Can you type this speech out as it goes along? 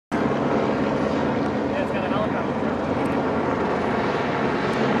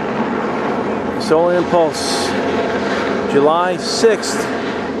Solar Impulse, July 6th,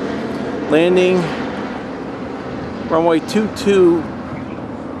 landing runway 22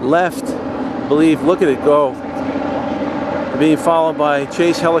 left, I believe. Look at it go. We're being followed by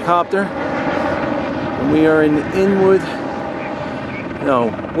Chase helicopter. And we are in Inwood. No,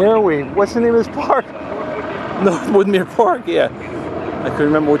 where are we? What's the name of this park? No, Woodmere Park, yeah. I couldn't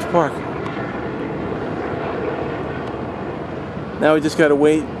remember which park. Now we just gotta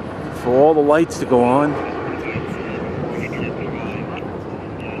wait for all the lights to go on.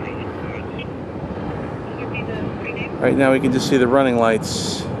 Right now we can just see the running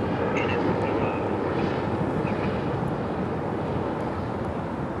lights.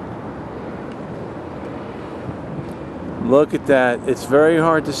 Look at that. It's very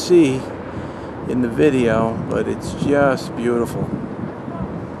hard to see in the video, but it's just beautiful.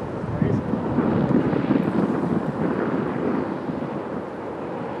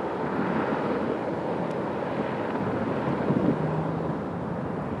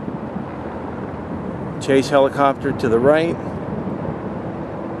 Chase helicopter to the right.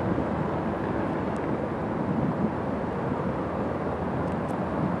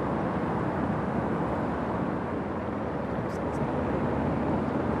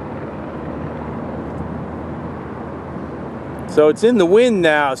 So it's in the wind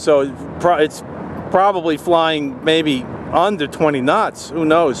now, so it's probably flying maybe under 20 knots. Who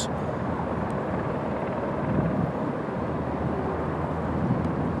knows?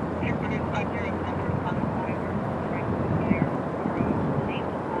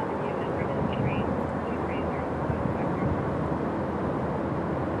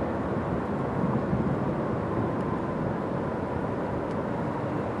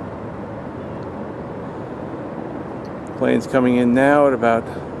 Plane's coming in now at about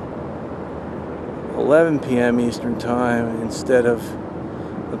 11 p.m. Eastern Time instead of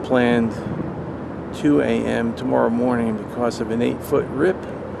the planned 2 a.m. tomorrow morning because of an 8-foot rip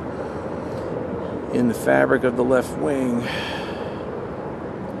in the fabric of the left wing.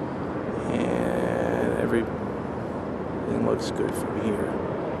 And everything looks good from here.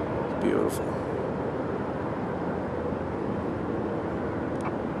 It's beautiful.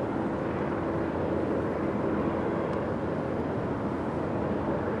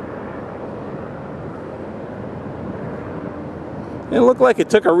 It looked like it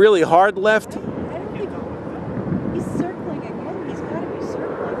took a really hard left. I don't think he's circling again. He's got to be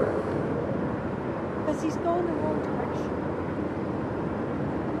circling because he's going the wrong direction.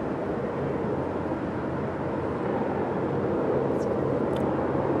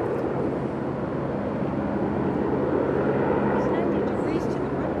 He's 90 degrees to the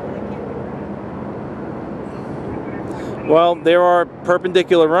right. Well, there are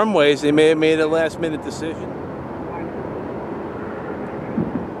perpendicular runways. They may have made a last-minute decision.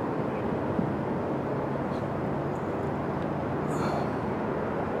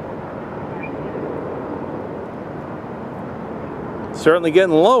 Certainly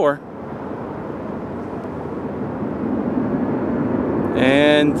getting lower.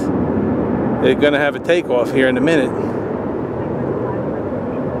 And they're going to have a takeoff here in a minute.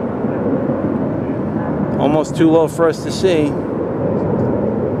 Almost too low for us to see.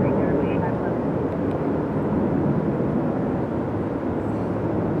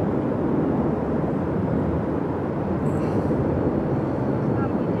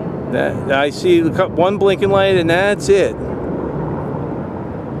 I see one blinking light and that's it.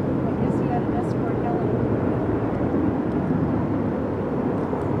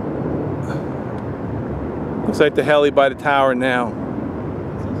 Looks like the heli by the tower now.